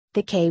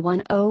The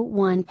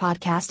K101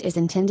 podcast is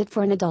intended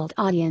for an adult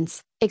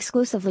audience,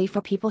 exclusively for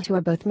people who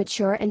are both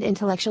mature and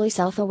intellectually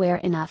self-aware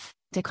enough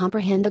to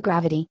comprehend the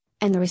gravity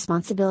and the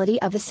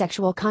responsibility of the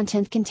sexual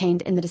content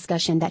contained in the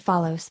discussion that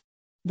follows.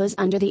 Those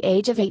under the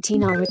age of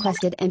 18 are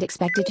requested and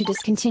expected to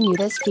discontinue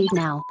this feed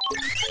now.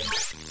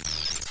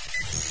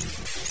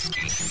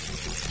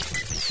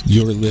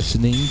 You're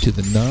listening to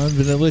the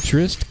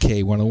Non-Vanilliturist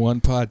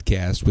K101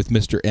 podcast with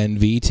Mr.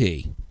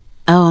 NVT.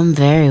 Oh, I'm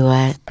very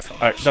wet. All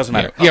right, doesn't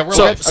matter. Yeah, we're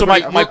live. So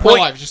my we're point,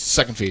 live, just a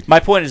second feed. My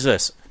point is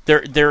this: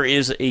 there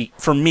is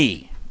for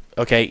me,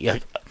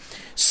 okay,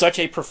 such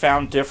a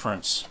profound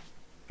difference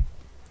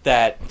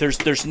that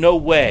there's no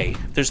way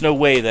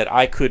that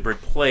I could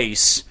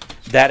replace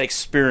that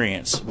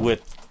experience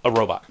with a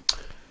robot.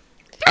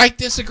 I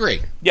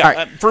disagree.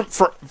 Yeah,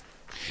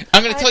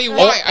 I'm going to tell you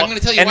why. I'm going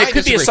to tell you why. And it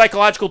could be a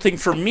psychological thing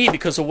for me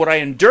because of what I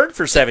endured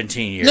for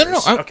 17 years. No.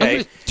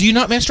 Okay. Do you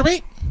not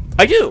masturbate?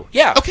 I do.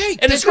 Yeah. Okay.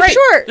 And it's great.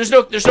 Sure. There's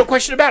no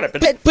question about it.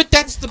 But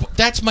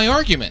that's my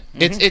argument.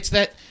 Mm-hmm. It's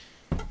that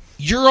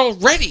you're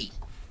already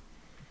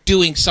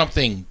doing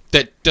something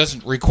that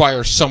doesn't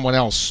require someone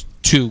else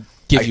to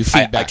give you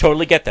feedback. I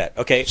totally get that.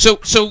 Okay. So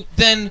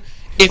then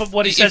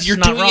if you're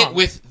doing wrong. it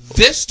with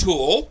this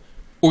tool,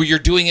 or you're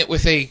doing it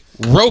with a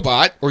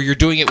robot, or you're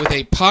doing it with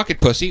a pocket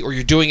pussy, or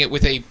you're doing it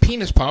with a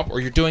penis pump, or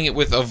you're doing it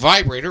with a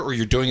vibrator, or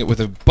you're doing it with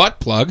a butt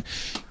plug,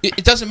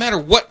 it doesn't matter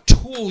what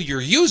tool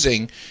you're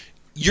using.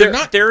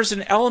 There's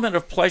an element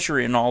of pleasure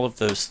in all of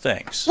those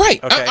things.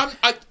 Right. Okay.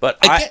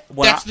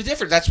 That's the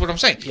difference. That's what I'm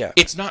saying. Yeah.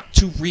 It's not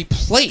to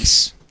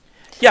replace.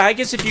 Yeah, I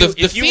guess if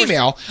you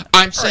female,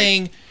 I'm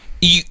saying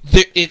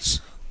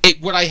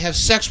would I have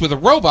sex with a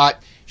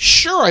robot?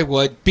 Sure, I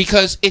would,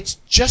 because it's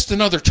just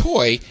another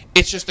toy.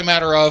 It's just a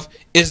matter of,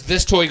 is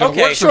this toy going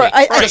to work for me?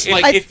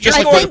 Just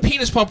like would a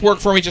penis pump work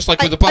for me? Just like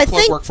would the butt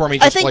plug work for me?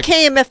 I think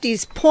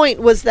KMFD's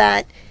point was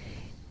that,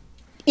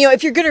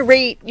 if you're going to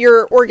rate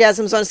your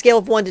orgasms on a scale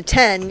of 1 to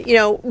 10,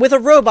 with a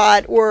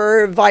robot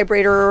or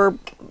vibrator or,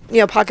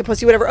 pocket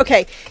pussy, whatever,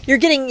 okay, you're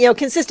getting,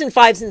 consistent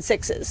 5s and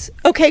 6s.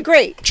 Okay,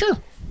 great. Sure.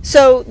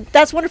 So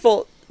that's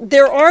wonderful.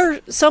 There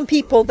are some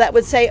people that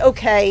would say,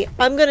 okay,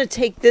 I'm going to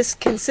take this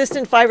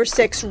consistent 5 or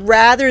 6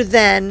 rather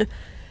than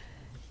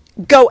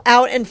go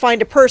out and find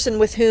a person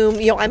with whom,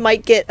 I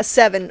might get a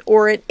 7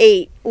 or an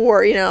 8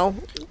 or,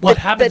 What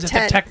happens if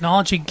the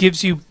technology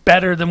gives you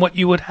better than what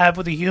you would have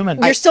with a human?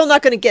 You're still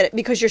not going to get it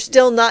because you're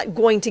still not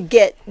going to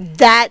get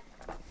that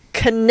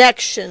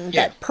connection,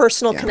 that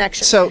personal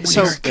connection. I'm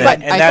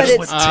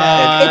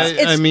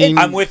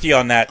with you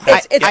on that.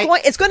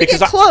 It's going to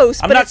get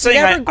close, but it's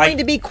never going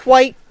to be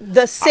quite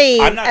the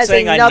same as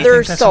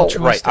another soul.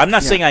 Right. I'm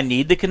not saying I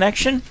need the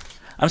connection.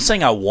 I'm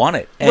saying I want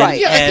it. Right.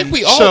 Yeah, I think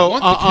we all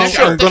want the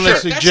connection. I'm going to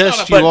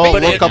suggest you all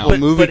look up a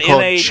movie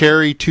called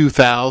Cherry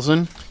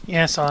 2000.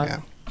 Yes, on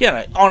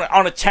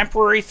a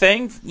temporary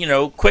thing,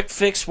 quick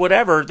fix,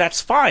 whatever,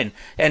 that's fine.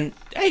 And,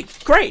 hey,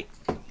 great.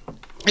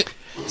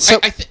 So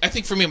I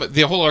think for me,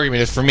 the whole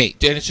argument is for me,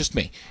 and it's just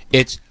me.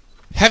 It's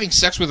having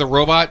sex with a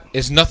robot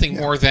is nothing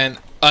more than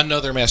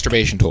another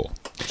masturbation tool.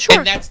 Sure.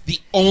 And that's the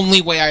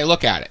only way I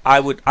look at it. I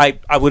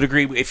would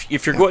agree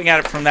if you're going at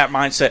it from that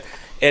mindset,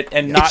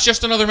 and not it's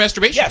just another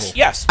masturbation tool.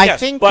 Yes. I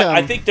think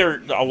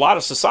a lot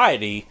of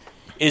society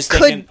is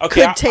thinking,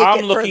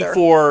 I'm looking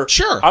for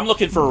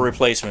a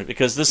replacement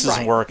because this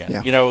isn't working.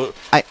 Yeah.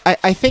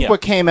 I think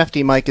what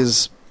KMFD Mike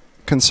is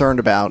concerned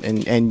about,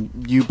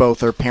 and you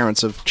both are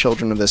parents of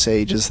children of this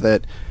age, is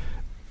that,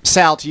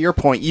 Sal, to your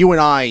point, you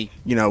and I,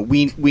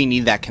 we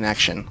need that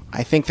connection.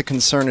 I think the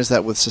concern is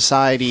that with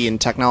society and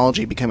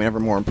technology becoming ever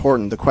more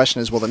important, the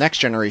question is, will the next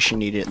generation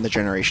need it and the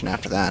generation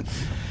after that?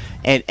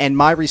 And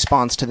my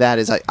response to that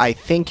is I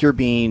think you're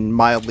being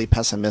mildly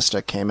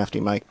pessimistic,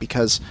 KMFD Mike,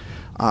 because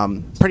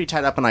Pretty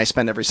Tied Up and I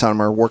spend every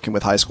summer working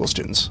with high school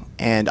students,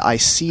 and I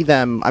see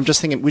them. I'm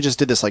just thinking, we just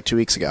did this like 2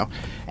 weeks ago,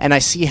 and I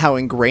see how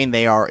ingrained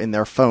they are in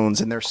their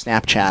phones and their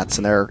Snapchats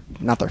and their,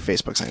 not their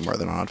Facebooks anymore,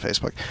 they're not on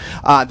Facebook,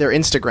 their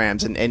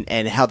Instagrams,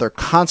 and how they're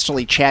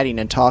constantly chatting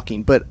and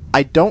talking. But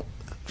I don't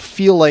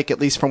feel like, at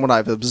least from what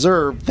I've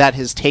observed, that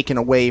has taken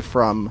away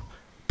from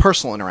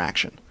personal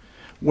interaction.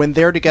 When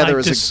they're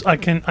together I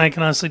can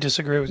honestly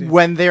disagree with you.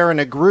 When they're in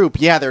a group,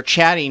 they're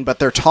chatting, but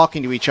they're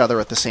talking to each other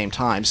at the same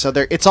time. So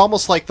it's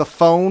almost like the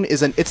phone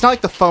it's not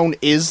like the phone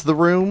is the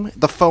room.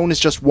 The phone is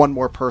just one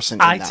more person in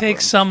that room. I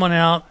take someone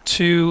out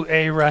to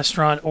a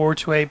restaurant or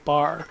to a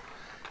bar,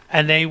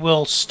 and they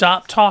will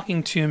stop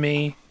talking to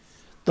me,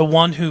 the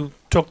one who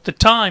took the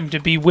time to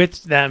be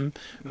with them,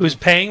 who's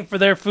paying for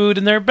their food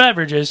and their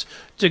beverages,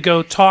 to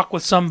go talk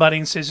with somebody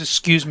and says,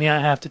 "Excuse me, I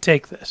have to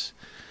take this."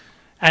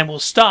 And will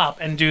stop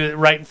and do it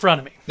right in front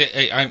of me.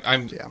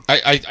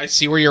 I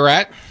see where you're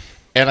at,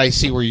 and I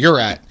see where you're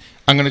at.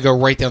 I'm going to go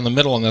right down the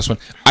middle on this one.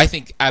 I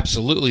think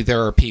absolutely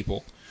there are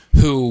people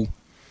who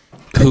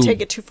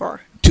take it too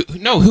far.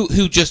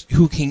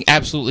 Who can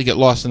absolutely get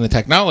lost in the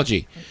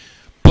technology.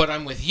 But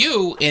I'm with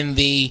you in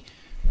the.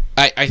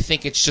 I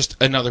think it's just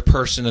another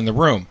person in the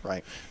room.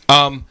 Right.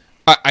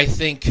 I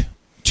think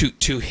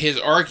to his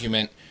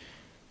argument,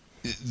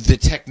 the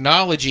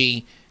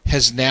technology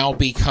has now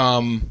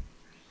become...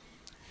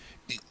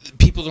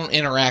 People don't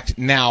interact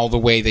now the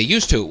way they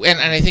used to. And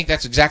I think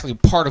that's exactly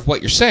part of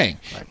what you're saying.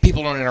 Right.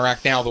 People don't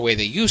interact now the way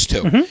they used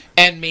to. Mm-hmm.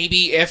 And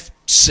maybe if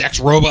sex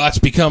robots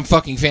become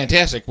fucking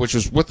fantastic, which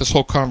is what this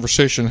whole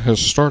conversation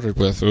has started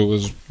with, it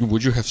was,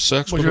 would you have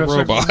sex with a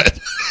robot?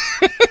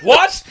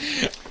 What?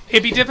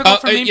 It'd be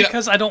difficult for me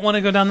because I don't want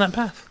to go down that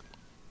path.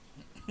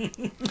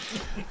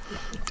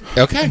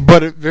 Okay.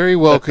 But it very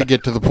well could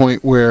get to the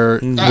point where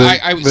my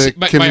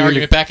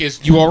argument back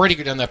is you already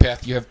go down that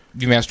path.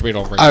 You masturbate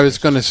already. I was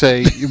going to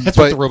say that's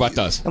what the robot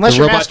does. Unless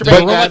you're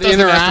masturbating that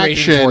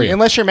interaction,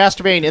 unless you're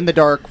masturbating in the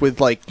dark with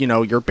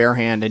your bare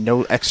hand and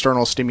no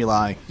external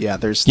stimuli. Yeah,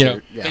 there's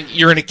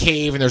you're in a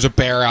cave and there's a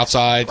bear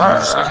outside.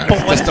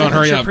 Just don't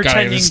hurry up,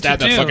 guys! Stab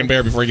that fucking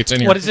bear before he gets in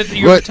here. What is it that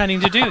you're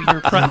pretending to do?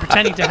 You're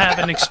pretending to have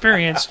an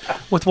experience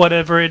with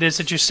whatever it is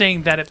that you're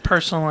saying that it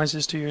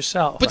personalizes to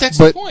yourself. But that's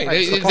the point.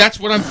 That's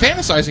what I'm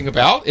fantasizing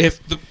about.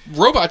 If the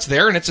robot's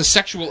there and it's a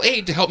sexual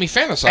aid to help me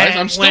fantasize,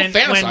 I'm still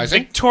fantasizing. When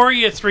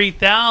Victoria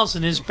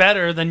 3000 is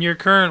better than your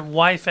current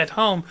wife at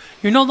home,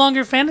 you're no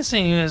longer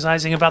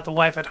fantasizing about the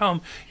wife at home.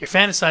 You're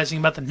fantasizing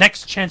about the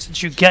next chance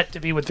that you get to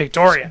be with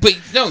Victoria. But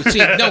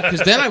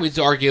because then I would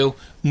argue,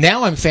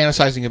 now I'm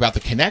fantasizing about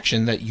the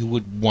connection that you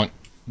would want.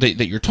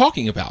 That you're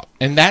talking about,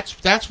 and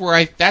that's where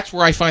I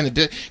find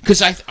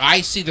because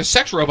I see the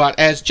sex robot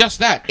as just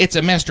that. It's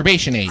a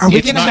masturbation aid. Are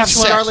we going to have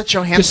Scarlett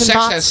Johansson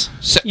bots?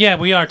 Yeah,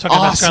 we are talking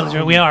about Scarlett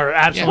Johansson. We are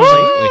absolutely.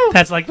 Yeah.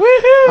 That's like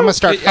woohoo! I'm gonna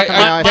start fucking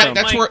my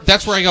iPhone.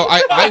 That's where I go.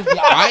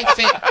 I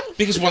think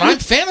because when I'm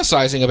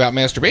fantasizing about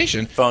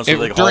masturbation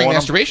during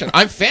masturbation,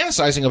 I'm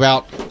fantasizing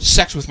about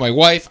sex with my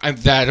wife.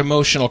 that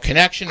emotional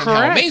connection and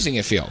how amazing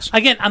it feels.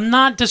 Again, I'm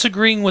not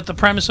disagreeing with the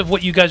premise of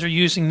what you guys are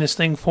using this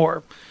thing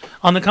for.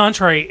 On the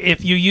contrary,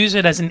 if you use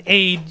it as an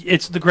aid,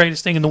 it's the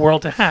greatest thing in the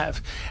world to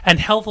have. And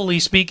healthily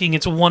speaking,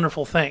 it's a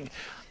wonderful thing.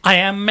 I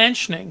am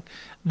mentioning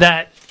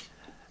that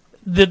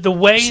the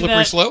way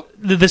slippery slope?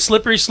 The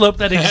slippery slope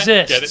that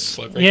exists. Get it?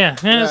 Slippery. Yeah.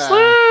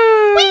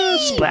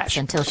 Splash.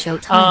 Until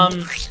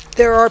showtime.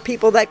 There are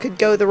people that could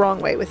go the wrong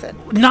way with it.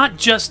 Not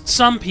just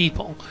some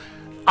people.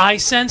 I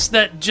sense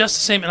that just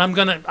the same, and I'm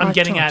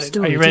getting at it.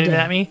 Are you ready to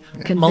at me?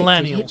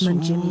 Millennials.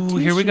 Ooh,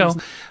 here we go.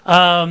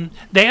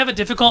 They have a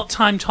difficult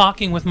time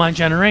talking with my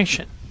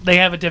generation. They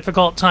have a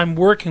difficult time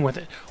working with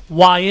it.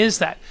 Why is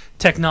that?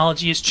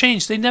 Technology has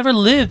changed. They never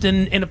lived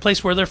in a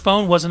place where their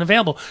phone wasn't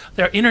available.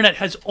 Their internet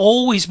has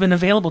always been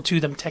available to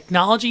them.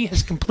 Technology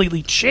has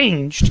completely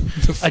changed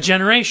a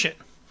generation.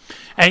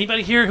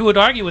 Anybody here who would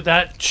argue with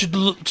that should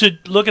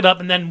look it up,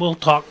 and then we'll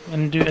talk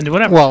and do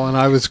whatever. Well, and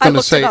I was going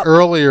to say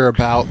earlier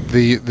about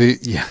the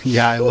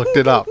I looked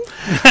it up.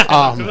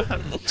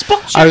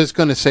 I was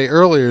going to say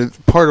earlier,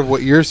 part of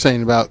what you're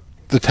saying about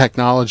the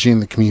technology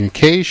and the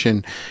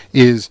communication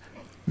is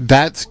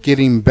that's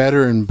getting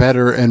better and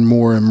better and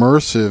more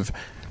immersive.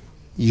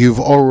 You've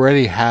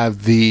already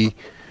have the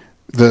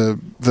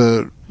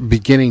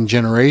beginning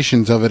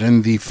generations of it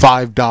in the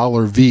 $5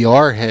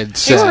 VR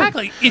headset.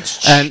 Exactly, it's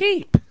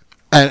cheap.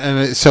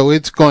 And so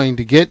it's going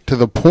to get to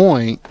the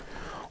point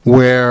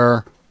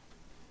where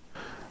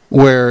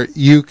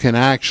you can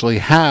actually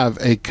have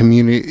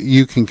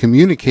you can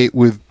communicate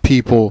with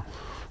people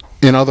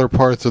in other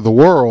parts of the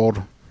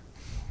world,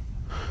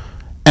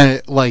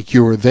 and like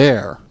you were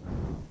there.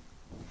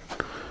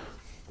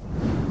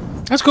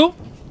 That's cool,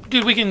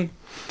 dude. We can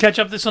catch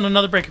up this on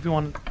another break if you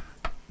want.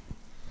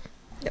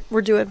 Yep,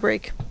 we're doing a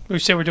break. We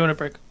say we're doing a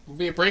break. Will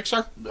be a break,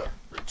 sir?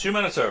 2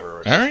 minutes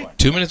over. All right,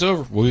 2 minutes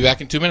over. We'll be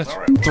back in 2 minutes.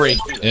 Right.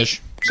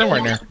 3-ish. Somewhere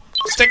in there.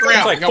 Stick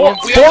around. It's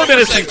like 4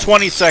 minutes and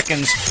 20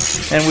 seconds,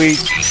 and we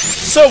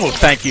so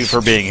thank you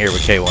for being here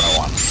with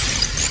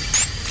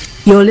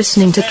K101. You're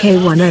listening to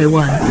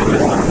K101.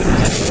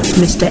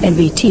 Mr.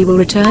 NVT will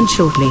return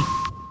shortly.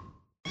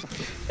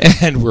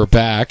 And we're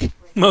back.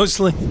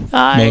 Mostly.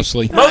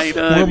 Mostly.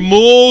 We're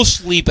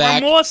mostly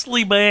back. We're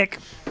mostly back.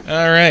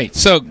 All right.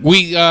 So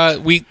we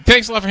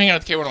thanks a lot for hanging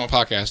out at the K101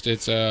 podcast.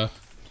 It's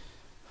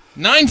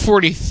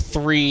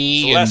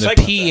 9:43 in the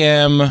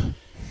PM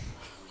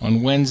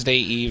on Wednesday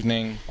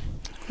evening.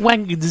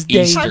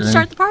 Wednesday. Time to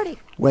start the party.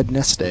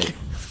 Wednesday.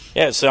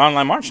 Yeah, it's the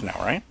online march now,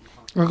 right?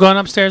 We're going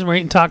upstairs and we're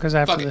eating tacos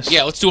after this.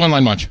 Yeah, let's do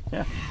online lunch.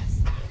 Yeah.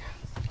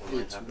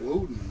 It's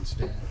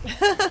Wednesday.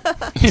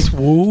 It's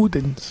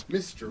Woden's.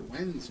 Mr.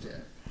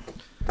 Wednesday.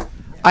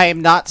 I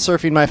am not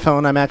surfing my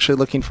phone. I'm actually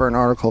looking for an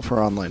article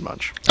for Online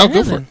Munch. Oh,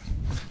 go for it.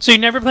 So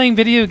you're never playing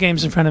video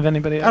games in front of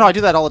anybody else? Oh, no, I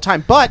do that all the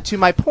time. But to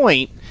my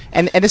point,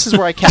 and this is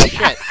where I catch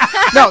shit.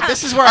 No,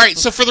 this is where. All right.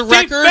 So for the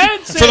record,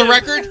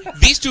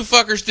 these two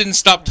fuckers didn't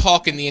stop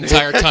talking the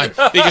entire time.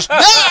 They just.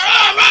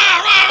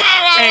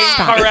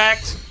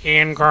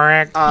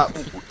 Incorrect.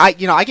 I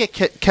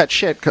get catch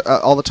shit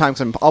all the time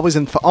because I'm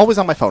always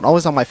on my phone.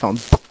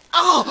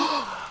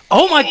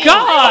 Oh my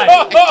God!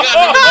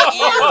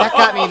 That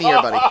got me in the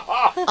ear, buddy.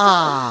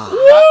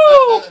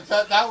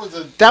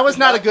 That was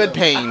not a good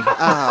pain.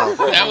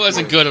 Oh. That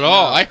wasn't good at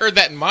all. I heard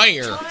that in my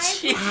ear.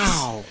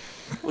 Ow.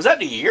 Was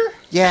that in the ear?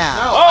 Yeah.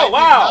 Oh,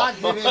 wow.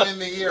 Not hit him in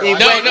the ear. It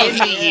No, went no. in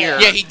the ear.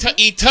 Yeah,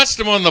 he touched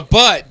him on the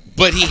butt,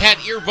 but he had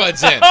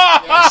earbuds in.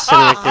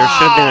 Cedric, there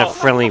should have been a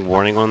friendly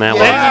warning on that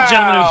Ladies one. and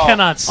gentlemen who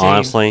cannot see.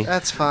 Honestly.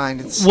 That's fine.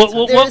 It's What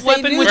There's a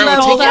weapon new would you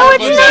level call to that? it.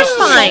 No,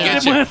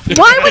 it's not fine.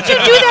 Why would you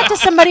do that to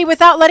somebody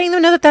without letting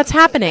them know that that's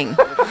happening?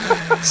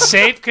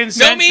 Safe,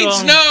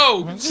 consensual.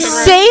 No means no.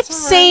 Safe,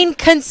 sane,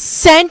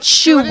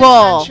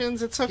 consensual.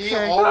 It's He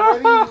okay.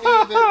 already knew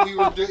that we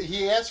were.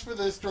 He asked for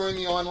this during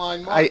the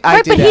online market. I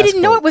Right, did but he ask didn't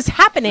for know it. it was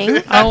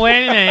happening. Oh,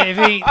 wait a minute.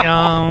 If he,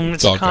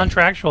 it's all a good.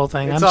 contractual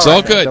thing. It's I'm all all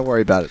right, man. good. Don't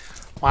worry about it.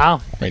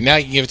 Wow. Right now,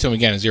 you can give it to him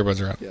again. His earbuds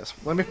are out. Yes.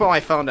 Let me put my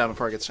phone down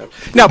before I get started.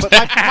 No, but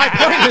my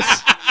point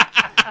is,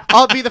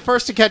 I'll be the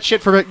first to catch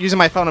shit for using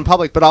my phone in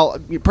public, but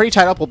Pretty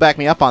Tied Up will back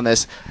me up on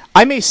this.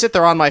 I may sit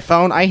there on my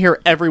phone. I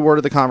hear every word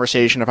of the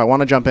conversation. If I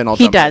want to jump in, I'll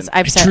He jump does. in.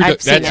 I've True, seen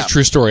that's it. a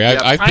true story.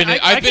 Yep. I've been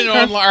I in concur.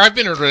 online. I've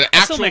been at an I still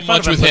actual make fun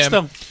lunch of with him,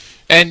 him, but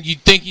still. and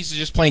you'd think he's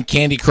just playing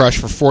Candy Crush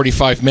for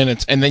 45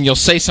 minutes, and then you'll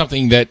say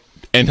something that,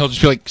 and he'll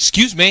just be like,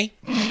 "Excuse me,"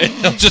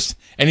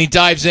 and he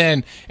dives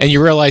in, and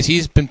you realize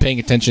he's been paying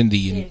attention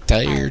the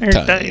entire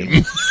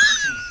time.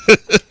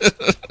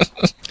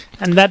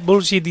 And that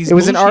bullshit. It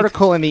was an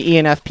article in the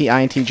ENFP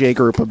INTJ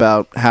group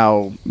about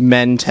how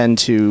men tend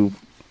to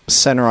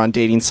center on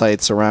dating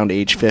sites around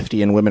age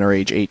 50 and women are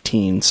age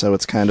 18. So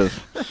it's kind of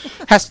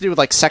has to do with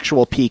like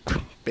sexual peak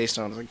based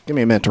on. Like, give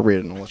me a minute to read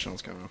it and I'll let you know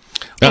what's going on.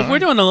 Well, if we're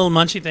doing a little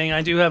munchy thing,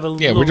 I do have a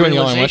little we're doing the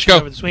online realization munch. Go.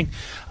 over this week.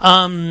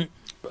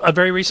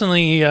 Very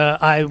recently,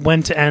 I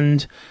went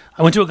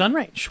to a gun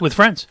range with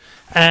friends,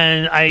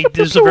 and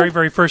this is the very,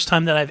 very first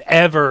time that I've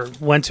ever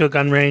went to a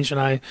gun range,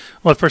 and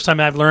the first time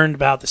I've learned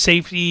about the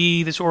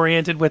safety that's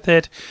oriented with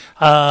it.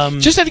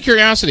 Just out of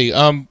curiosity,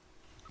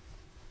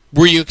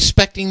 were you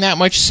expecting that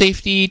much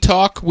safety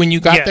talk when you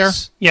got there?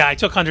 Yeah, I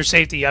took hunter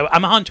safety.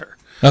 I'm a hunter.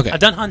 Okay. I've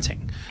done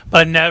hunting,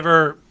 but I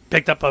never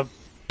picked up a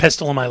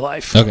pistol in my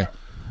life. Okay.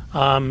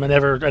 I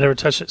never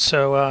touched it.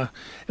 So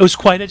it was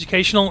quite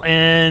educational,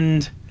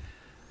 and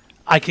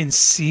I can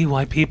see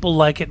why people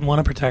like it and want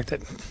to protect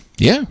it.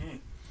 Yeah.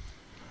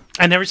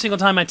 And every single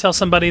time I tell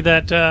somebody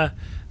that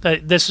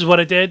that this is what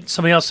I did,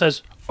 somebody else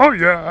says, "Oh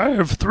yeah, I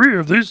have 3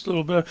 of these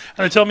little bit,"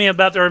 and they tell me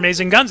about their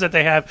amazing guns that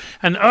they have,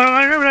 and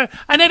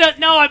they don't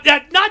know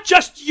that not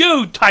just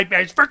you, type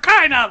A's, for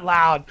crying out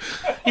loud,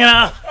 you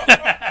know.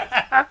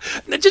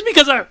 Just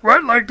because I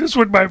write like this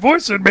with my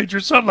voice and made you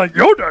sound like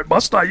Yoda,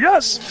 must I?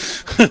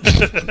 Yes.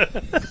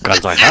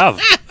 Guns I have.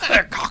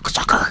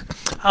 Cocksucker.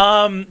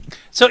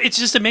 So it's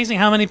just amazing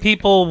how many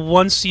people,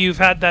 once you've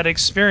had that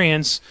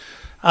experience,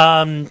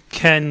 can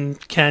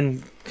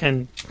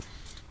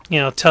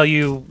tell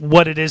you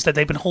what it is that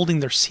they've been holding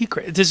their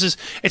secret.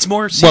 It's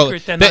more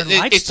secret than their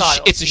lifestyle.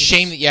 It's a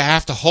shame that you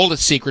have to hold it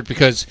secret,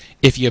 because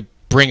if you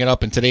bring it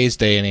up in today's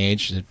day and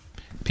age,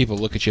 people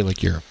look at you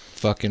like you're a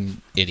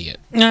fucking idiot.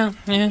 Yeah.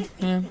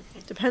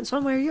 Depends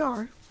on where you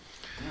are.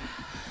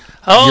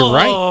 Oh, You're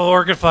right.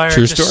 Orchid Fire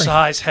True just story.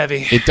 sighs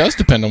heavy. It does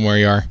depend on where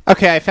you are.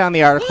 Okay, I found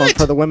the article, and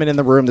for the women in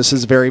the room, this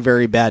is very,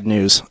 very bad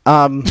news.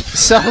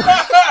 So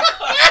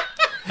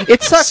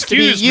it sucks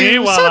Excuse to be me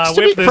you. while Sucks I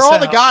to whip be, this for all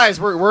the out. guys.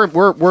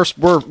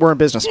 We're in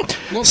business.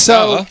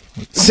 So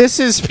this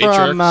is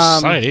Patriarch from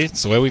society.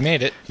 It's the way we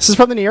made it. this is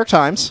from the New York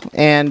Times,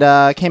 and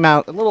came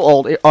out a little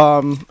old.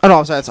 No,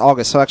 it's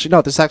August. So actually,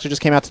 no, this actually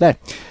just came out today.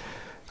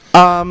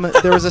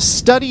 There was a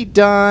study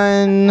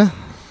done.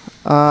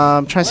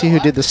 I'm trying to see who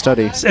did the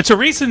study. It's a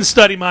recent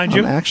study, mind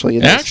you. Actually,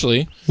 it is.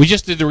 Actually, we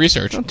just did the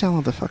research. Don't tell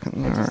them the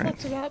fucking. All right.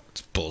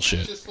 It's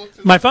bullshit.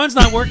 My phone's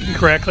not working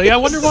correctly. I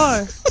wonder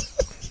why.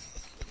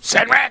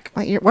 Cedric!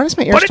 Why does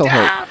my ear Put it still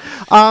down!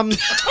 hurt?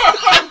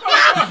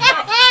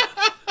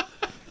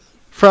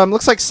 From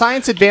looks like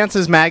Science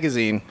Advances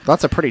magazine.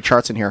 Lots of pretty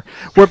charts in here.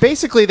 Where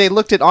basically they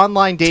looked at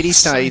online dating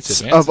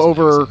sites of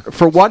over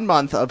for 1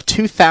 month of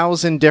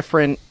 2,000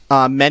 different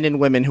men and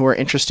women who are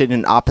interested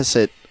in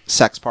opposite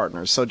sex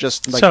partners. So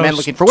just like So men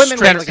looking for women,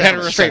 women looking for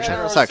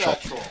heterosexual.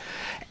 heterosexual.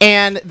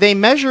 And they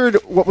measured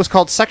what was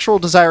called sexual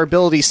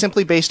desirability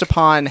simply based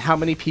upon how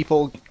many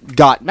people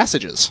got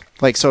messages.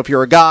 Like, so if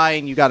you're a guy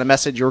and you got a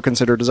message, you were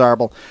considered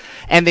desirable.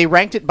 And they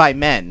ranked it by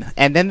men.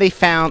 And then they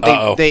found,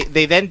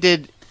 they then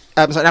did,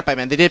 I'm sorry, not by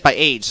men, they did it by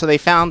age. So they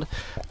found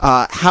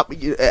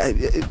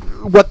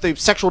what the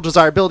sexual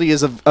desirability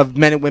is of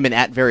men and women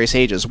at various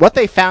ages. What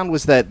they found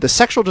was that the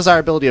sexual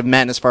desirability of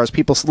men, as far as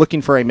people looking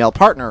for a male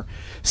partner,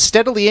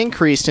 steadily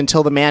increased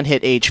until the man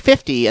hit age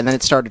 50, and then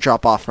it started to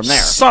drop off from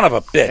there. Son of a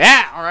bitch.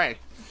 Yeah, all right.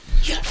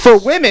 For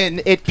women,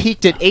 it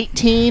peaked at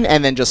 18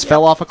 and then just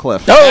fell off a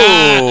cliff.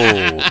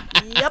 Oh!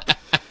 Yep.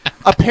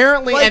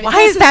 Apparently, and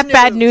Why is that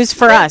bad news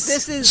for us?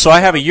 This is So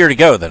I have a year to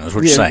go then, is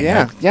what you're saying.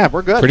 yeah,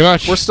 we're good. Pretty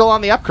much. We're still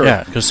on the up curve.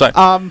 Yeah, because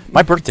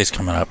my birthday's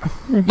coming up.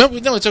 No,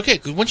 it's okay.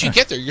 Because once you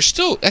get there, you're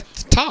still at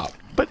the top.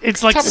 But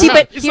it's like... Top See, of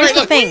but it's here's like, the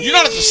look, thing. You're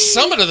not at the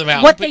summit of the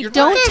mountain. What but they you're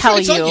don't not, tell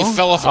it's not like you- you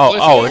fell off a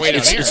cliff. Oh, and way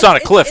down here. it's not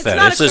a cliff it's then.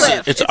 not It's a just,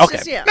 cliff. it's It's okay.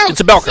 just, yeah. No,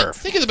 It's a bell curve.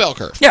 Think of the bell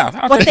curve. Yeah,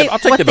 I'll What take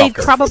they the bell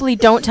curve. probably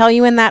don't tell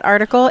you in that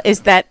article is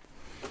that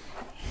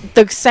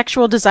the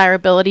sexual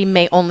desirability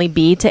may only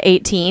be to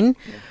 18,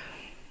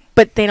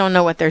 But they don't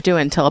know what they're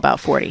doing until about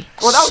 40.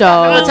 Well, so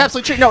that's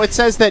absolutely true. No, it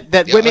says that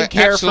women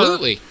care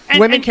absolutely. for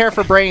women care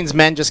for brains,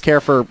 men just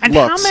care for And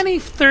looks. how many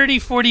 30,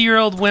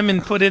 40-year-old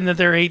women put in that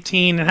they're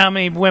 18, and how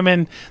many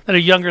women that are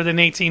younger than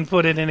 18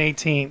 put it in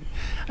 18?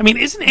 I mean,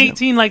 isn't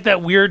 18 like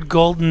that weird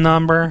golden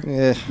number?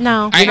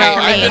 No. I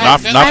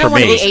don't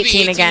want to be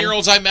 18 again.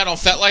 18-year-olds I met on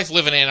FetLife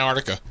live in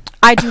Antarctica.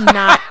 I do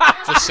not.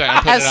 Just saying, I'm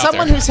putting As it out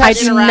someone there. who's had I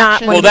do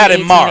not interaction- want to that be in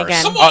 18 Mars.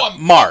 again. Come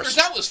on, Mars.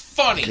 That was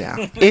funny.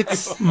 Yeah,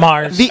 it's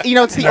Mars.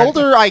 It's the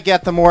older I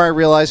get, the more I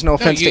realize. No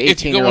offense to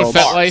if you go on 18-year-olds.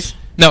 FetLife,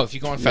 if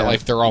you go on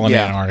FetLife, they're all in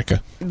Yeah.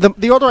 Antarctica.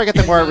 The older I get,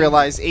 the more I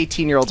realize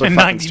 18-year-olds are And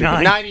fucking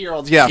 99. stupid.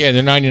 90-year-olds, yeah. Yeah,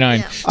 they're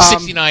 99.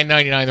 69,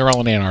 99, they're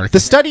all in Antarctica. The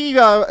study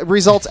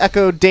results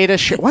echoed data.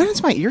 Why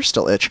does my ear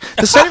still itch?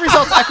 The study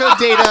results echoed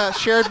data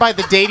shared by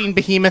the dating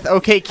behemoth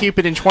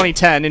OkCupid in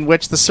 2010, in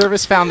which the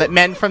service found that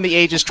men from the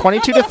ages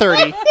 22 to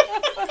 30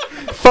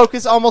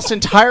 focus almost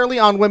entirely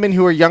on women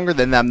who are younger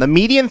than them. The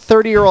median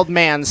 30-year-old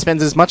man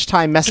spends as much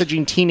time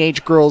messaging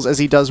teenage girls as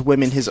he does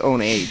women his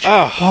own age.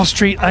 Wall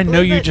Street, I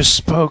know you just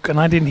spoke, and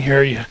I didn't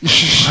hear you.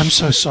 I'm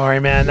so sorry,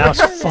 man. That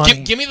was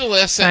funny. Give me the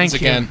last sentence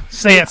Thank you. again.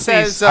 Say it, It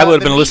says, please. I would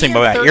have the been listening,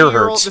 but median my ear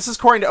 30-year-old hurts. This is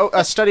according to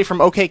a study from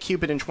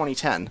OkCupid in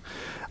 2010.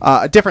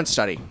 A different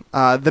study.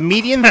 The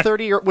median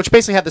 30-year, which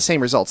basically had the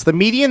same results. The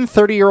median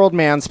 30-year-old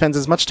man spends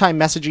as much time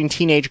messaging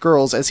teenage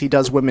girls as he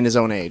does women his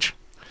own age.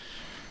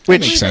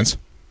 That makes sense.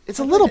 It's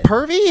a little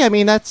pervy. I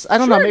mean, I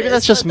don't know. Maybe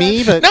that's just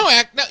me, but No,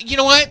 you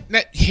know what?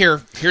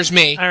 Here's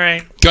me. All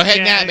right. Go ahead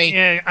Yeah, and at me.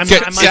 yeah, I'm-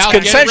 Good. I'm- Sal, it's get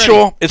it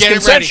consensual. ready. It's Get it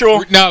ready.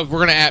 consensual. No, we're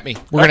gonna at me.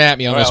 We're gonna at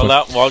me on this one.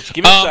 Well,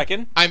 give me a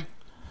second. I'm.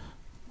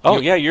 Oh,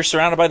 yeah, you're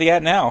surrounded by the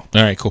ad now.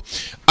 All right, cool.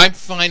 I'm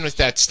fine with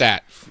that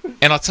stat,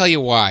 and I'll tell you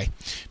why.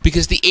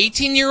 Because the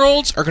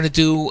 18-year-olds are going to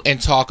do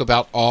and talk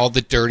about all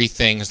the dirty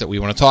things that we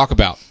want to talk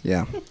about,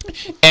 yeah.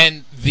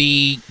 and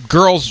the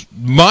girls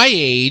my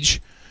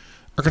age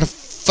are going to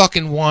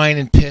fucking whine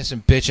and piss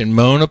and bitch and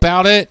moan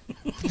about it.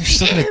 They're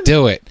still going to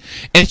do it,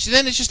 and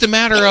then it's just a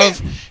matter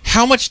of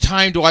how much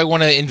time do I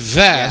want to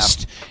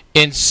invest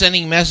in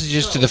sending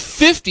messages to the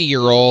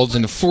 50-year-olds,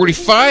 and the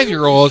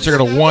 45-year-olds are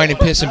going to whine and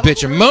piss and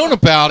bitch and moan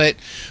about it,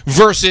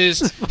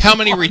 versus how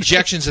many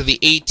rejections of the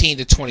 18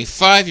 to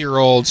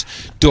 25-year-olds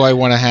do I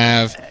want to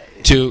have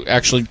to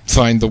actually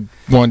find the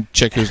one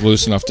chick who's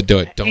loose enough to do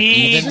it. Don't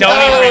even bring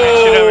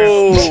that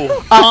shit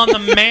over. On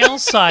the male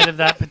side of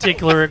that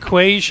particular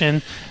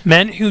equation,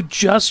 men who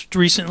just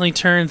recently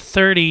turned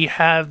 30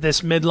 have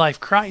this midlife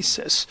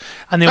crisis,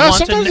 and they want to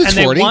sometimes it's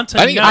 40. want to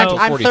I think know.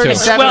 I'm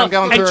 37. Well, I'm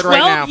going and through it 12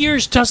 right now.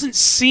 years doesn't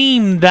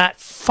seem that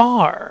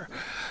far.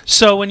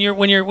 So when you're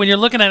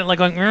looking at it like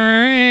going,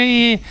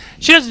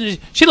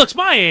 she looks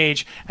my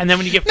age, and then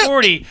when you get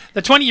 40,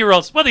 the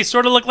 20-year-olds, well, they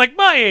sort of look like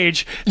my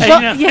age,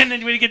 and, and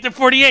then when you get to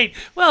 48,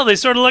 well, they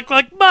sort of look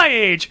like my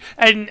age,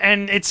 and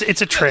it's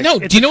a trick. No,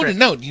 It's do you a know what? trick.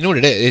 No, do you know what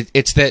it is?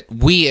 It's that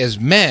we as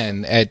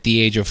men at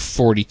the age of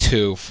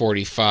 42,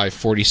 45,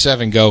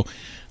 47 go,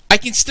 I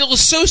can still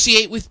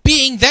associate with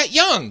being that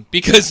young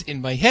because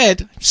in my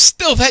head, I'm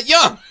still that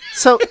young.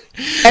 So,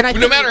 and I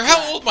no matter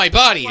how old my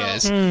body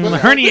is. The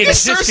herniated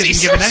disc isn't giving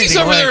Cersei's anything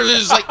over away. there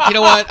is like, you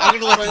know what? I'm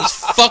going to let these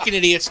fucking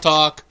idiots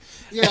talk.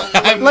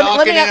 I'm let not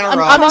me going to add-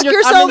 interrupt. Talk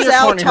yourselves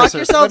out. corner here, Talk sir.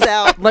 yourselves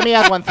out. Let me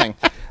add one thing.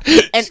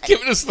 It's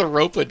giving us the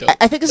rope a dope.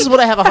 I think this is what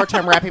I have a hard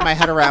time wrapping my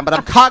head around, but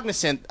I'm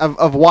cognizant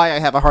of why I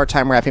have a hard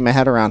time wrapping my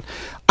head around.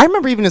 I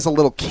remember even as a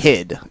little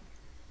kid,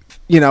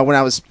 when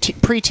I was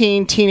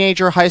preteen,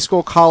 teenager, high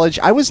school, college,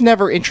 I was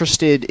never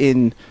interested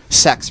in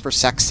sex for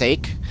sex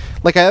sake.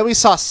 Like, I always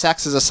saw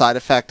sex as a side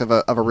effect of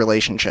a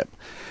relationship.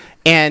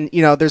 And,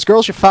 there's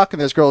girls you fuck and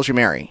there's girls you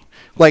marry.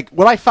 Like,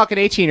 would I fuck an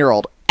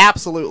 18-year-old?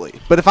 Absolutely.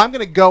 But if I'm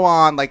going to go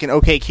on, like, an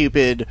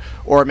OkCupid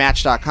or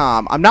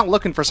Match.com, I'm not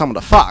looking for someone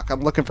to fuck.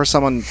 I'm looking for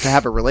someone to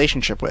have a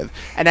relationship with.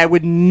 And I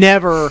would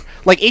never...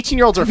 Like,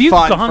 18-year-olds are Have you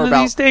fun gone for to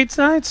about... these date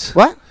sites?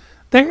 What?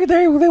 They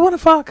want to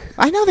fuck.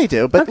 I know they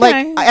do, but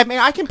Okay. I mean,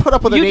 I can put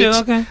up with You an do,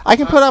 18. okay. I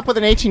can put up with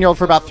an 18-year-old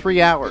for about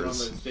 3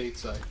 hours.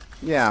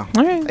 Yeah,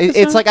 All right, It's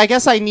that's like I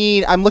guess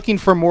I'm looking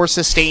for more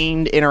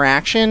sustained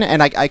interaction,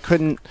 and I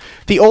couldn't.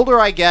 The older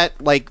I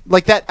get, like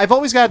that, I've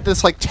always got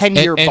this like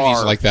 10-year Envy's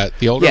bar. like that.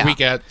 The older we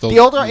get, the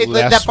older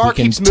less that bar we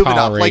can keeps moving up.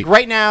 tolerate. Like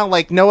right now,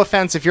 like no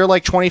offense, if you're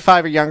like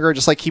 25 or younger,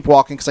 just like keep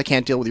walking because I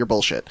can't deal with your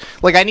bullshit.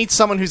 Like I need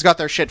someone who's got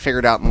their shit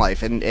figured out in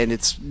life, and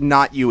it's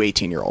not you,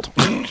 18-year-old.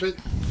 But,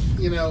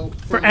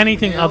 For from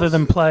anything the other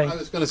than play. I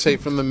was going to say,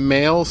 from the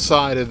male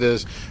side of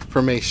this,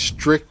 from a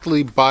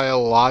strictly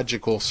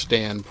biological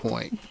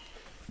standpoint,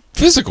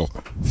 Physical.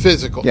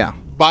 Yeah.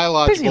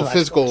 Biological,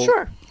 physical.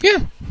 Sure. Yeah.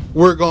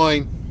 We're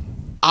going,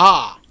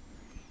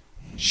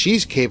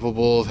 she's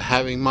capable of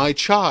having my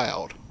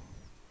child.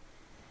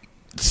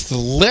 It's the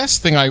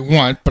last thing I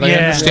want, but I Yeah.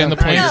 understand the I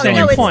point you're understand going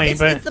your for. point, it's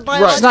but- the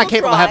biological She's not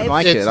capable of having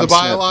my drive. kid. It's I'm the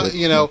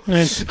biological,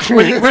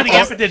 We're the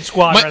Epidid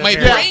squad. My right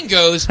there. brain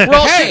goes,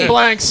 all hey, shooting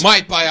blanks.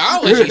 my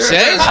biology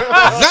says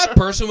that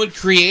person would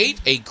create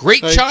a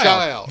great A child.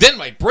 child. Then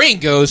my brain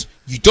goes,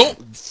 you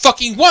don't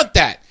fucking want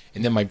that.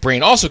 And then my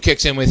brain also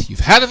kicks in with, you've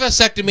had a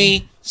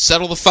vasectomy,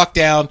 settle the fuck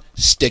down,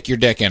 stick your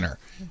dick in her.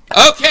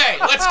 Okay,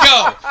 let's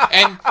go.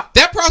 And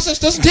that process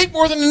doesn't take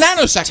more than a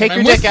nanosecond. Take your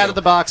I'm dick with out you. of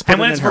the box, put And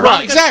it when in it's her.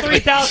 Veronica Exactly.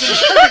 3000,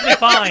 it's perfectly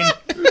fine.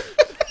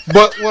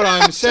 But what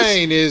I'm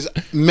saying is,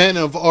 men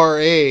of our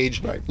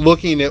age,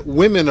 looking at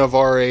women of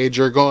our age,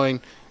 are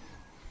going,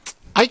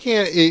 I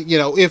can't,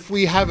 if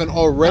we haven't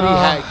already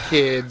had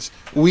kids,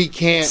 we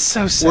can't,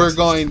 So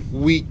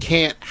we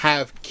can't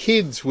have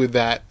kids with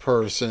that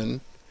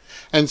person.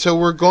 And so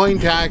we're going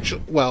to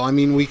actually,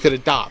 we could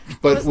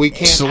adopt, but we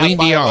can't Celine have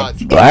Dion.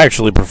 biological. I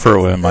actually prefer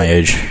women my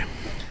age.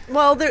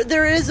 Well,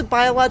 there is a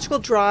biological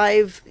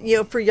drive,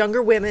 for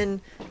younger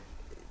women.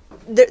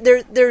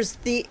 There's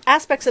the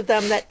aspects of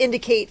them that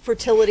indicate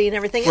fertility and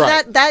everything, and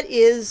Right. that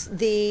is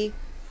the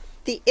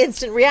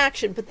instant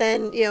reaction. But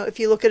then, if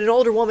you look at an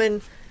older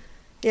woman,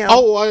 it's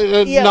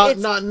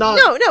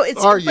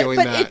arguing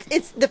but that.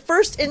 It's the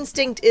first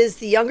instinct is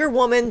the younger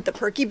woman, the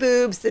perky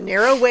boobs, the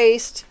narrow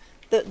waist,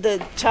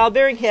 the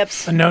childbearing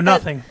hips. The know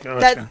nothing.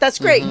 That's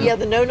great. Yeah,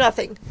 the know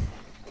nothing.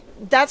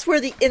 That's where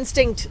the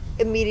instinct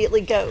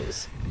immediately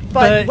goes.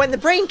 But when the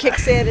brain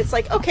kicks in, it's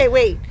like, okay,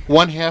 wait.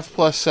 1/2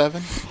 plus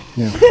 7?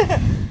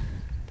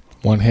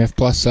 1/2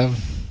 plus 7.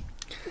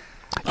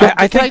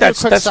 I think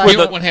that's where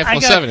the 1/2 I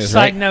plus got 7 a is, side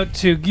right? note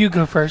to you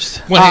go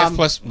first.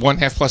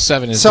 1/2 plus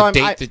 7 is so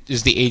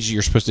is the age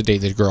you're supposed to date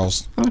the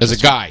girls as a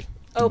guy.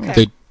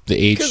 Okay. The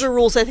age. Because the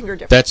rules, I think, are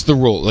different. That's the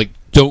rule. Like,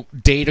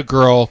 don't date a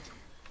girl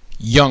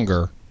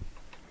younger.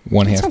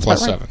 1/2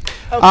 plus about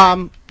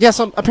right. 7.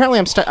 So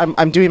apparently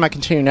I'm doing my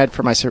continuing ed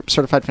for my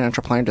certified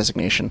financial planner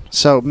designation.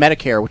 So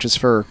Medicare, which is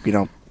for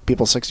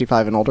people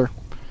 65 and older,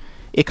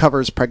 it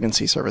covers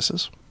pregnancy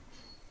services.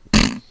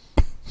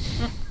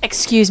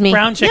 Excuse me.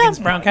 Brown chickens,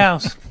 brown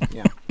cows.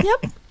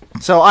 Yep.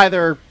 So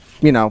either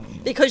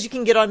Because you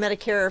can get on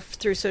Medicare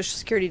through Social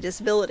Security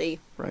disability.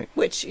 Right.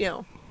 Which, if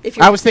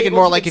you're I was thinking disabled,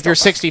 more you like can if you're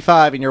still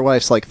 65 and your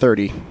wife's like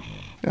 30.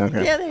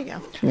 Okay. Yeah, there you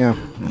go. Yeah.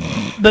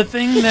 The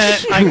thing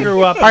that I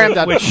grew up All right,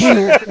 I'm with,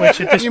 done.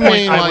 which at this You point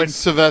mean I like would...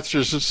 Sylvester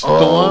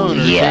Stallone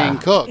or Dane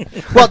Cook?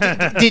 Well,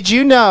 did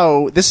you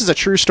know, this is a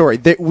true story,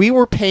 that we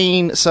were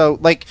paying,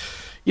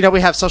 we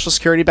have Social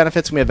Security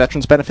benefits and we have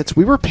veterans benefits.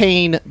 We were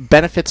paying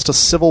benefits to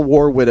Civil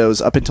War widows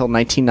up until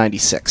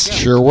 1996.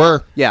 Sure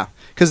were. Yeah,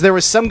 because there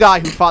was some guy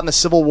who fought in the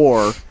Civil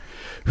War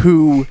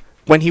who,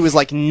 when he was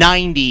like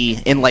 90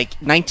 in like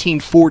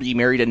 1940,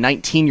 married a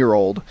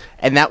 19-year-old,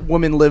 and that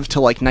woman lived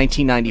till like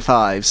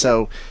 1995.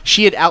 So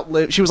she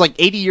was like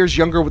 80 years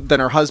younger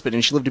than her husband,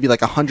 and she lived to be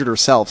like 100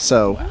 herself.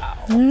 So,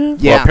 Well,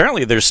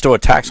 apparently there's still a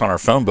tax on our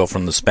phone bill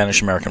from the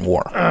Spanish-American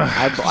War.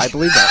 I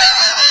believe that.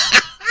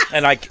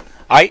 And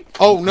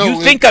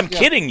you think I'm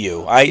kidding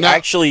you. I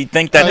actually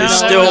think that is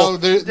still...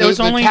 It was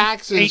only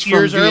 8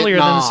 years earlier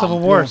than the Civil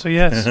War, so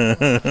yes.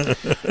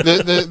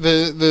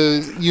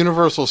 the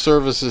universal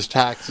services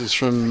tax is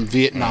from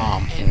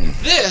Vietnam. And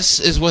this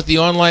is what the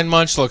online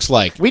munch looks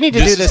like. We need to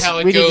do this.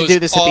 We need to do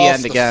this at the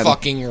end again.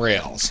 Fucking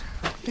rails.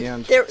 The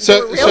end.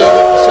 So wait,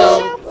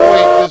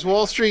 does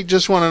Wall Street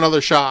just want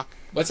another shock?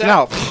 What's that?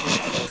 No.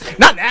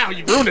 Not now.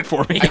 You ruined it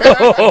for me. I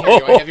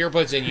have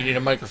earbuds in. You need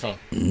a microphone.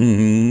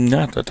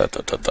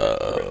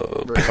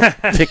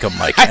 Pick a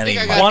mic. Any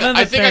mic. One of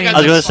the things... I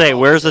was going to say,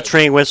 where's the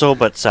train whistle?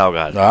 But Sal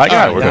got it. I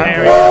got it. We're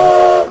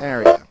good. There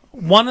we go.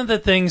 One of the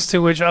things to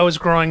which I was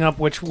growing up,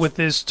 which with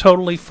is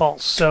totally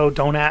false. So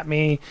don't at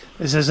me.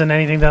 This isn't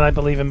anything that I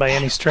believe in by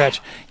any stretch.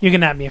 You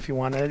can at me if you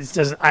want. It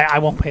doesn't. I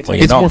won't pay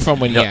attention. It's more fun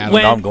when you add.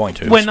 I'm going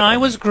to. When I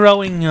was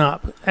growing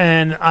up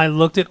and I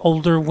looked at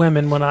older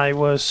women when I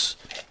was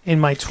in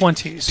my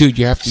 20s, Dude,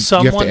 you have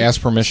to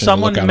ask permission.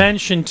 Someone to look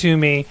mentioned to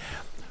me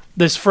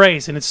this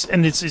phrase, and it's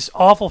this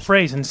awful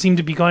phrase, and it seemed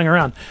to be going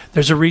around.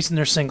 There's a reason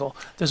they're single.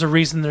 There's a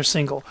reason they're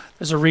single.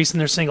 There's a reason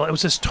they're single. It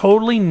was this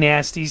totally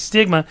nasty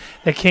stigma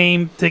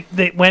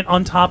that went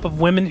on top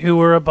of women who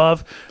were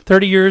above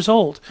 30 years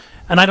old.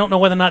 And I don't know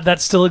whether or not that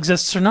still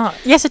exists or not.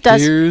 Yes, it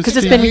does, because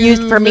it's been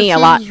used for me a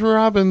lot.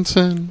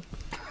 Robinson.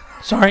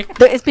 Sorry?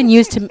 It's been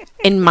used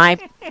in my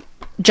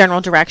general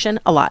direction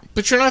a lot.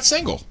 But you're not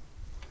single.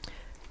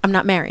 I'm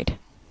not married.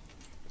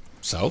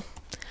 So?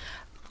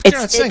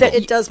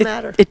 It does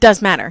matter. It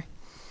does matter.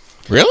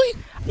 Really?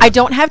 I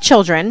don't have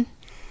children,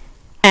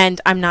 and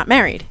I'm not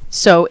married.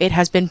 So it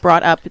has been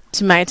brought up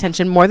to my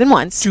attention more than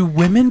once. Do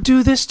women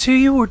do this to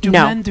you, or do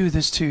No. men do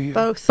this to you?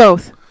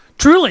 Both.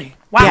 Truly?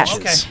 Wow. Yes.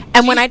 Okay.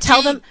 And when I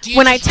tell them,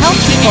 when I tell in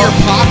people, your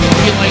pocket,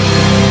 be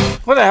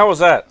like, What the hell was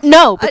that?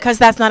 no, because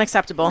that's not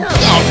acceptable.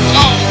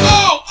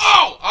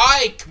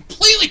 I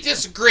completely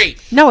disagree.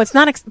 No, it's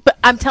not. But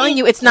I'm telling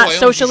you, it's not boy,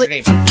 socially.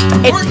 I almost used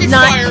your name. Market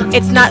fire.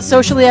 It's not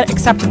socially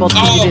acceptable to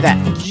do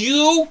that.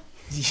 You?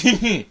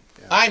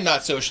 I'm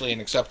not socially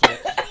unacceptable.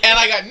 And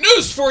I got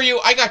news for you.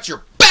 I got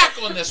your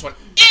back on this one.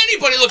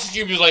 Anybody looks at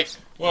you and be like,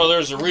 well,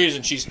 there's a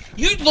reason she's...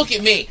 You look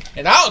at me,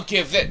 and I'll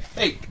give that...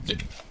 Hey,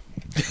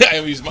 I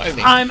use my name.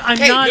 I'm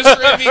hey, not... Mr.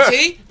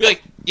 MVT? Be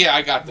like, yeah,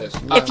 I got this.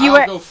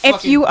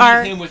 If you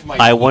are...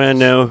 I want to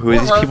know who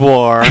these people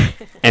are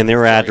and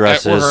their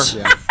addresses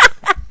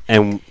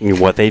and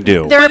what they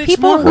do. There are But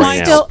people it's who more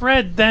still...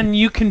 widespread than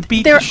you can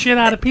beat the shit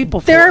out of people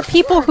for. There are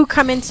people who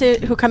come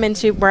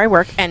into where I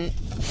work and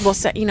will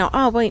say,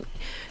 oh wait,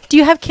 do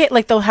you have kids?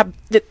 Like they'll have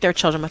their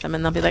children with them,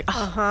 and they'll be like,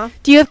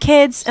 do you have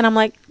kids? And I'm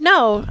like,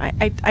 no,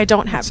 I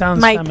don't have.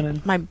 Sounds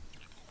feminine. My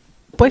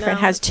boyfriend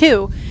has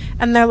 2,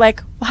 and they're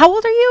like, well, how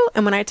old are you?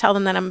 And when I tell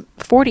them that I'm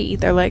 40,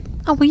 they're like,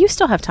 oh, well, you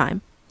still have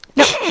time.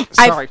 No,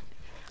 sorry,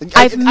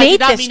 I've I made did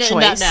not this mean it choice. in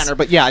that manner,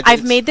 but yeah,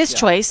 I've made this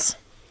choice,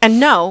 and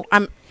no,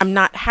 I'm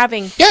not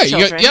having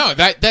children.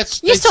 That's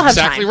still have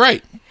exactly time.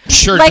 right.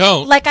 Sure like,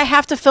 don't. Like I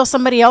have to fill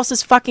somebody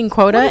else's fucking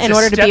quota in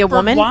order to be a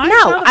woman. No,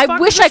 I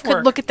wish I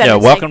could look at that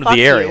and welcome say, to fuck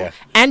the area. you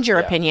and your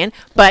opinion,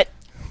 but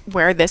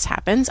where this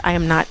happens, I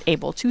am not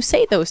able to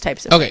say those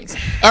types of things.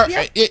 All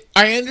right.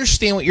 I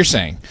understand what you're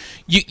saying.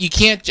 You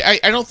can't.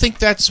 I don't think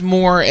that's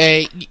more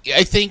a.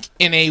 I think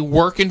in a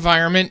work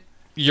environment,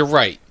 you're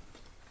right.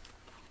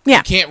 Yeah.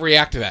 You can't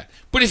react to that.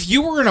 But if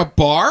you were in a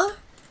bar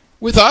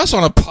with us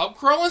on a pub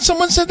crawl and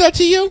someone said that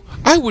to you,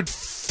 I would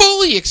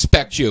fully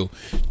expect you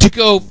to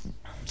go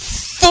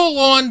full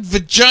on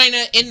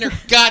vagina in their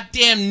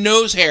goddamn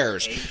nose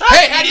hairs.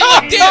 Hey, how do you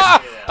like this?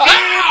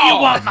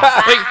 Pow!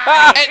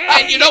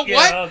 And you know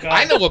what?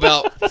 I know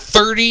about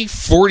 30,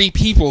 40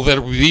 people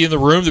that would be in the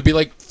room that'd be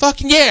like,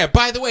 fucking yeah,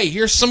 by the way,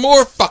 here's some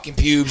more fucking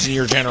pubes in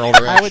your general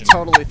direction. I would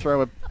totally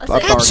throw a bar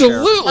chair.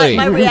 Absolutely.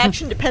 My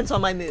reaction depends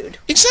on my mood.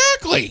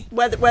 Exactly.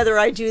 Whether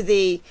I do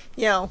the,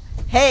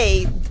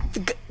 hey,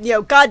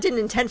 God didn't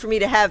intend for me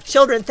to have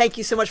children. Thank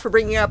you so much for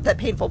bringing up that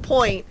painful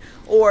point.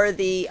 Or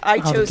I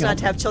chose not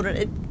to have children.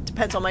 It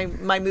depends on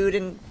my mood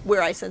and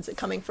where I sense it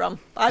coming from.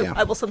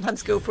 I will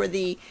sometimes go for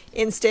the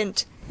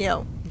instant,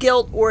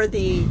 guilt or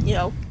the,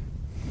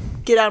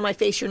 get out of my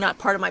face. You're not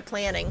part of my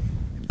planning.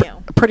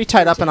 Pretty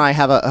tied up, and I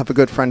have a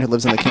good friend who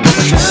lives in the Kingdom.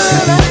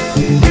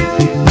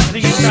 I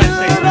think he's trying to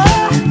say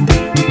something.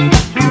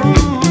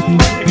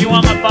 If you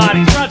want my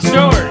body, it's Rod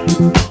Stewart.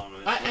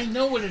 I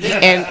know what it is.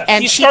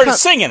 And he started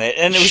singing it,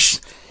 and it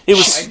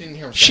was. I didn't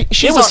hear him.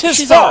 It was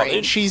his fault.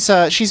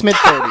 She's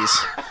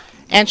mid-30s.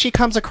 And she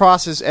comes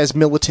across as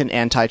militant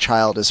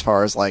anti-child as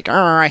far as like,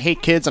 I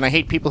hate kids and I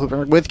hate people who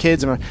are with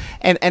kids.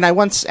 And I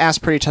once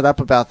asked Pretty Tied Up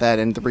about that,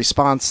 and the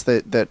response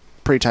that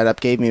Pretty Tied Up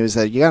gave me was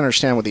that you gotta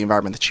understand what the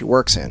environment that she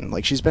works in.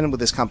 Like, she's been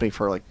with this company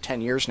for like 10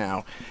 years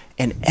now,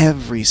 and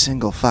every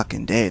single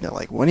fucking day they're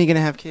like, when are you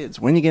gonna have kids?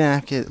 When are you gonna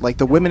have kids? Like,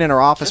 the women in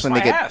her office, when they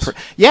get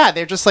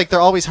they're just like,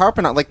 they're always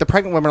harping on, like, the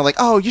pregnant women are like,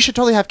 oh, you should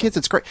totally have kids,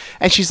 it's great.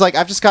 And she's like,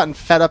 I've just gotten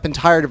fed up and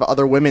tired of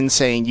other women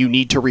saying you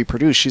need to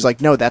reproduce. She's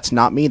like, no, that's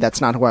not me,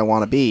 that's not who I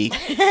want to be.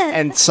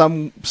 And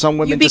some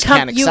women just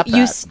can't accept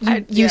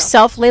that. You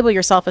self-label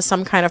yourself as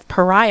some kind of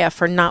pariah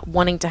for not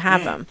wanting to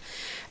have them.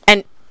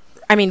 And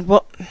I mean,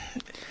 well,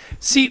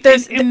 see,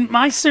 in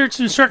my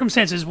certain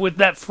circumstances with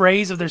that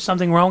phrase of there's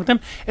something wrong with them,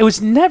 it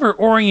was never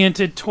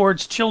oriented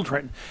towards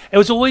children. It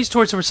was always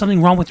towards there was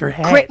something wrong with your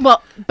head. Great.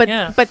 Well, but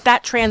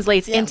that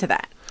translates into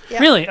that. Yeah.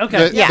 Really?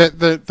 Okay.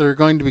 They're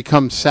going to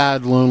become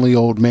sad, lonely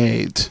old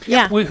maids.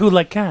 Yeah. Who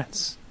like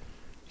cats?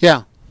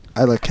 Yeah.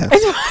 I like cats.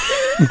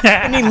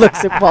 And he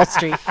looks at Wall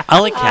Street. I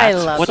like cats. I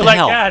love what the like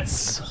hell?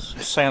 cats.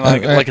 Saying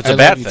like it's a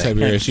bad thing.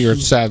 Tiberius, you're a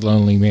sad,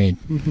 lonely maid.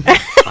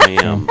 I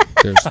am.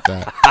 There's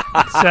that.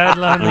 Sad,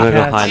 lonely I'm gonna go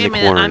cats. hide in the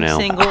corner I'm now.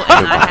 single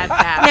and I have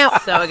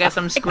cats, so I guess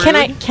I'm screwed.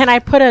 Can I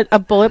put a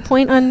bullet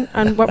point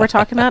on what we're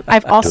talking about?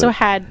 I've also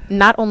had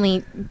not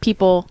only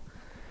people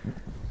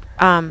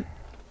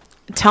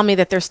tell me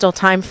that there's still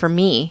time for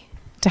me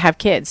to have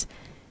kids,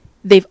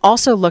 they've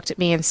also looked at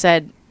me and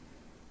said,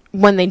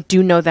 when they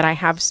do know that I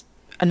have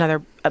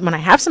when I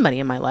have somebody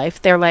in my life,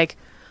 they're like,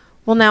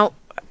 well, now,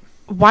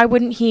 why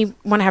wouldn't he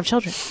want to have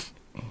children?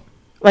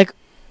 Like,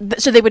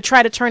 so they would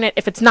try to turn it,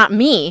 if it's not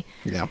me,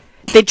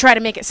 they'd try to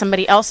make it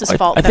somebody else's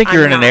fault. I think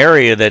you're in an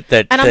area that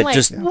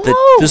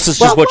this is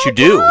just what you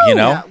do, you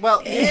know?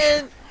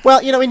 Yeah, well,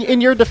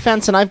 in your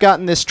defense, and I've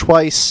gotten this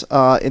twice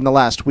in the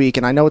last week,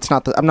 and I know it's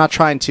not. I'm not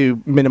trying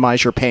to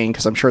minimize your pain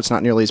because I'm sure it's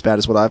not nearly as bad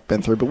as what I've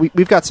been through. But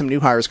we've got some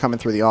new hires coming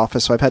through the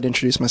office, so I've had to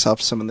introduce myself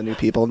to some of the new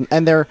people,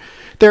 and they're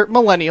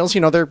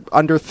millennials. They're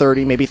under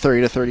 30, maybe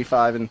 30 to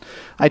 35, and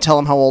I tell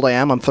them how old I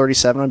am. I'm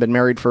 37. I've been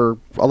married for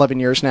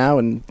 11 years now,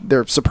 and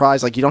they're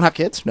surprised. Like, you don't have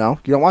kids? No.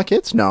 You don't want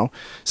kids? No.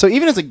 So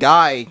even as a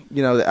guy,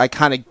 I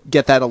kind of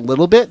get that a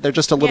little bit. They're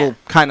just a little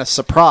kind of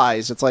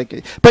surprised. It's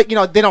like, but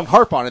they don't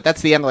harp on it.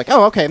 That's the end. Like,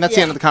 oh, okay. And that's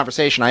the end of the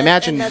conversation. I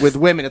imagine with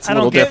women, it's a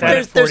little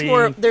different. There's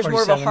more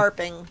of a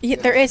harping. Yeah,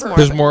 there is more.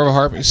 There's more of a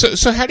harping.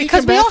 So how do you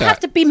because we combat all that? have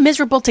to be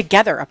miserable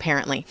together,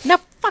 apparently. No,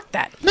 fuck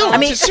that. No, I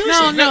mean,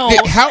 seriously, no.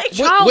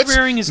 Child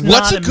rearing is not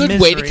what's a good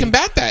way to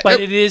combat that?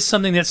 But it is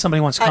something that somebody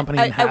wants company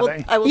in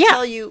having. I will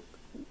tell you,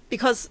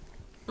 because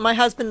my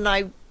husband and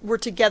I were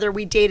together.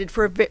 We dated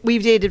for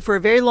a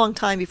very long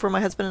time before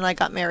my husband and I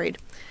got married.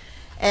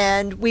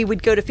 And we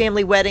would go to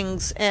family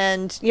weddings,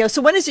 and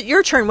so when is it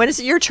your turn? When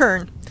is it your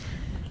turn?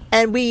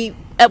 And we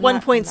at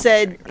one point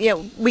said,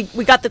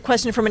 we got the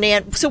question from an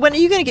aunt. So when are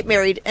you going to get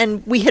married?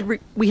 And we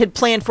had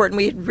planned for it, and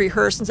we had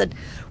rehearsed and said,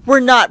 we're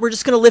not. We're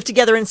just going to live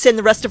together and sin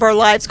the rest of our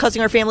lives, causing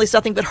our families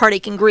nothing but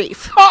heartache and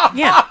grief.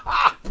 Yeah.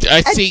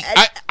 I see.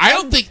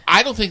 I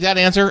I don't think that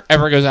answer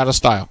ever goes out of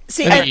style.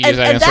 See, I think you use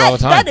that answer all the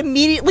time. that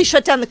immediately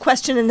shut down the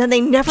question, and then they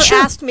never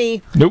asked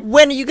me, Nope.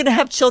 when are you going to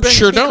have children?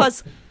 Sure don't.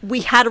 Because we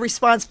had a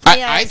response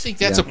planned. I think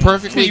that's a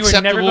perfectly You were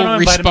never acceptable gonna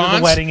invite him to the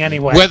response. wedding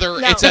anyway. Whether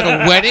it's at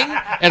a wedding,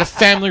 at a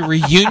family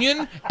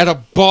reunion, at a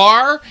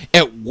bar,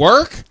 at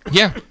work.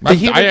 Yeah,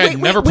 I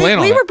never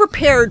planned on We it. were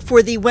prepared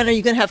for the when are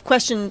you going to have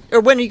question, or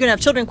when are you going to have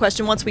children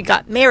question once we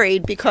got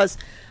married, because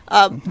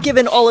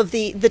given all of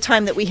the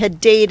time that we had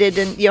dated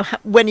and, you know,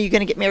 when are you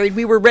going to get married,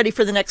 we were ready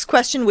for the next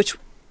question, which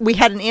we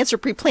had an answer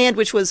pre-planned,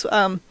 which was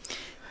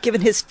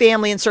given his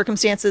family and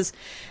circumstances,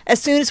 as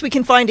soon as we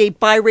can find a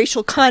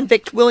biracial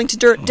convict willing to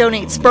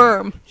donate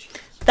sperm,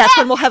 that's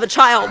when we'll have a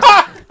child.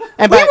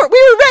 And we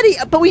were ready,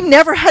 but we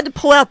never had to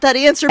pull out that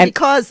answer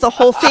because the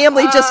whole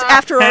family just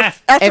after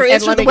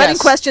answering the wedding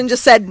question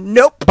just said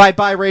nope. By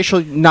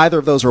biracial, neither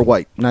of those are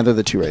white. Neither of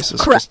the two races.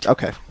 Correct.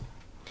 Okay.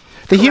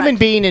 The human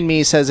being in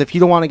me says, if you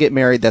don't want to get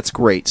married, that's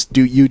great.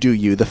 Do you.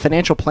 The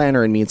financial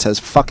planner in me says,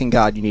 fucking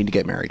God, you need to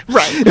get married.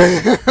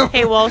 Right.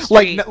 Hey, Wall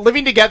Street. Like,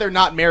 living together,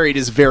 not married,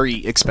 is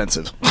very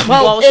expensive.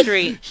 Wall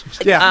Street.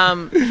 Yeah.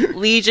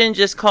 Legion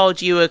just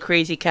called you a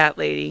crazy cat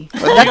lady.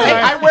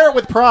 I wear it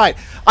with pride.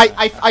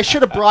 I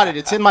should have brought it.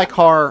 It's in my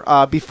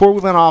car. Before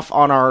we went off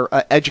on our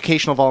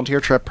educational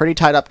volunteer trip, Pretty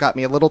Tied Up got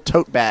me a little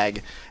tote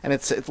bag, and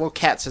it's a little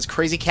cat, says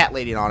Crazy Cat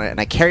Lady on it, and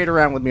I carried it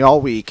around with me all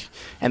week,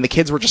 and the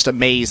kids were just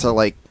amazed. They're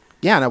like,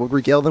 yeah, and I would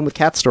regale them with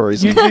cat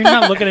stories. You're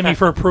not looking at me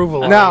for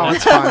approval. No,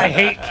 it's fine. I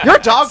hate cats. You're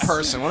a dog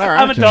person. Whatever.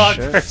 I'm a dog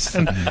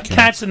person.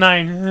 Cats and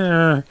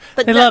I,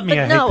 they love me.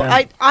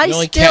 I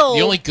hate them. The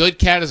only good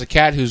cat is a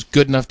cat who's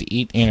good enough to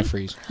eat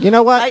antifreeze. You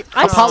know what?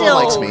 Apollo still,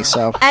 likes me,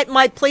 so. At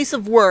my place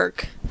of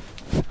work,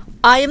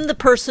 I am the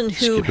person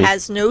who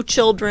has no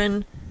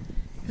children,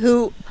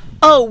 who,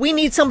 we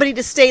need somebody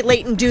to stay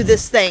late and do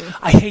this thing.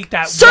 I hate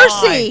that.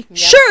 Cersei,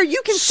 sure,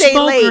 you can stay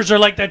late. Smokers are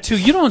like that too.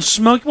 You don't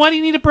smoke. Why do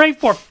you need a break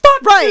for?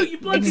 Fuck right, you.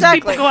 You let these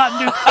people go out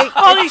and do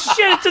all these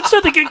shit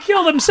so they can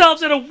kill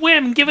themselves at a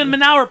whim, give them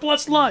an hour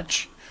plus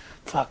lunch.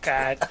 Fuck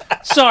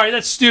that. Sorry,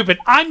 that's stupid.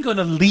 I'm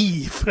gonna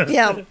leave.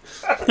 Yeah.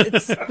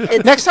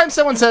 Next time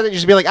someone said that, you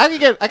should be like, I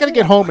gotta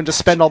get home and just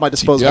spend all my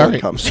disposable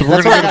income. So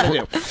That's what I gotta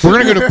do.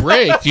 We're gonna go to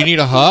break. Do you need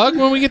a hug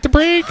when we get to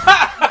break?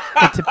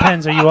 It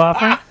depends. Are you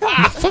offering?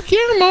 Fuck yeah,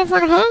 I'm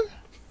offering a hug.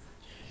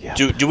 Yeah.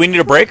 Do we need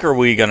a break, or are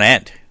we gonna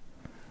end?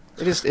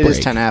 It is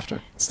 10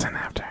 after. It's 10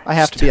 after. I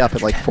have to be up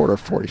at like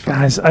 4:45.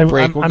 Guys,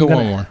 break. We'll go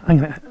one more.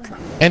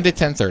 End at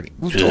 10:30.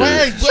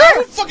 I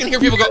don't fucking hear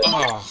people go.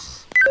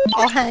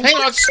 I'll hang. Hang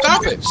on,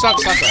 stop it! Stop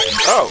that!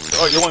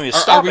 Oh, you want me to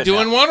stop? Are we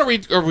doing one? Or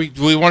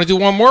do we want to do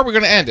one more? We're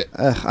gonna end it.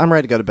 I'm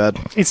ready to go to bed.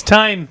 It's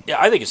time. Yeah,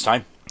 I think it's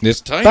time. It's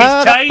time. It's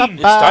time.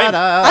 It's time.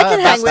 I can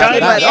hang with you,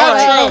 but all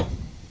right.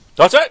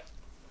 That's it.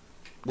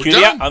 We're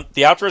done.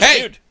 The outro is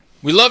cued.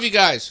 We love you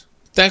guys.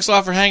 Thanks a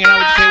lot for hanging out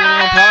with the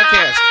K101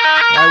 podcast.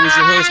 I was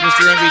your host,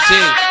 Mr. MVT.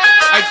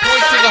 I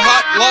point to the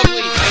hot,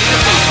 lovely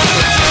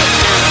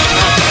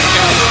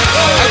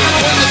I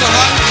point to the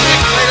hot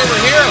chick right over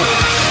here.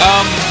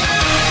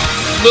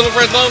 Little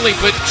Red Lonely,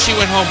 but she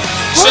went home.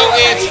 So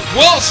it's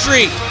Wall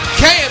Street,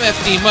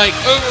 KMFD Mike,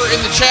 over in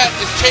the chat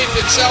is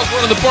Chapin,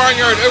 Southbourne in the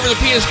Barnyard, over the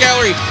Penis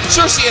Gallery,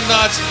 Cersei and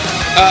Knots,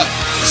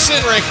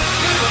 Sinrick,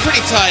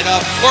 Pretty Tied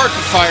Up, Lark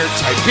and Fire,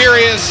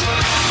 Tiberius.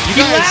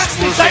 You guys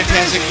were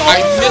fantastic.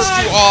 I missed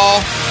you all,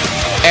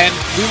 and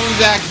we will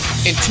be back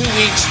in 2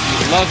 weeks.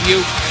 We love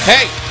you.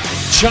 Hey,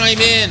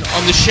 chime in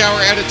on the shower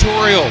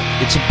editorial.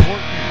 It's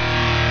important.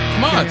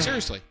 Come on,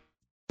 seriously.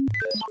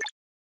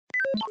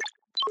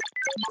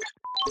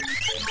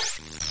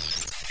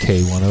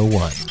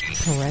 K101.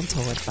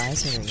 Parental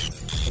advisory.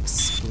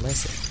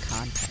 Explicit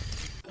content.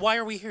 Why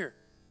are we here?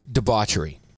 Debauchery.